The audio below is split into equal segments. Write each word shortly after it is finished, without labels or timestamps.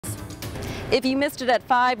If you missed it at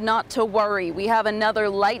 5, not to worry. We have another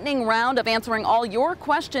lightning round of answering all your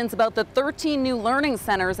questions about the 13 new learning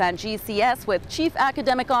centers at GCS with Chief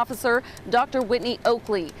Academic Officer Dr. Whitney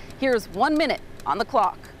Oakley. Here's 1 minute on the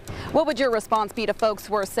clock. What would your response be to folks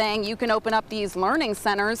who are saying you can open up these learning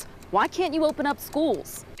centers? Why can't you open up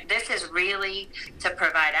schools? This is really to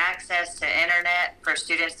provide access to internet for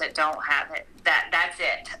students that don't have it. That's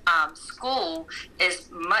it. School is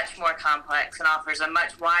much more complex and offers a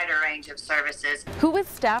much wider range of services. Who is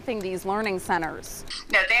staffing these learning centers?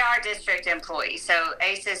 No, they are district employees. So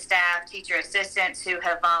ACES staff, teacher assistants who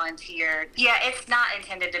have volunteered. Yeah, it's not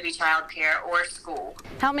intended to be childcare or school.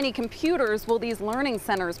 How many computers will these learning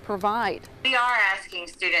centers provide? We are asking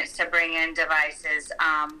students to bring in devices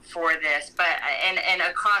for this, but and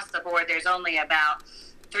across the board, there's only about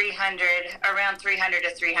around 300 to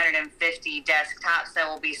 350 desktops that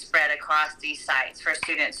will be spread across these sites for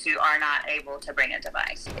students who are not able to bring a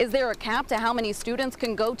device. Is there a cap to how many students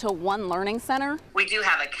can go to one learning center? We do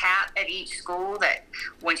have a cap at each school that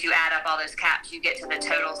once you add up all those caps, you get to the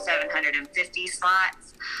total 750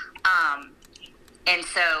 slots. And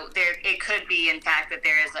so it could be, in fact, that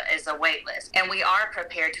there is a wait list. And we are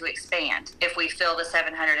prepared to expand if we fill the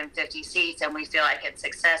 750 seats and we feel like it's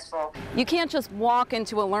successful. You can't just walk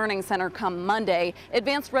into a learning center come Monday.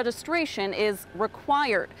 Advanced registration is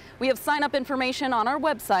required. We have sign-up information on our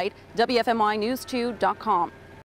website, WFMYnews2.com.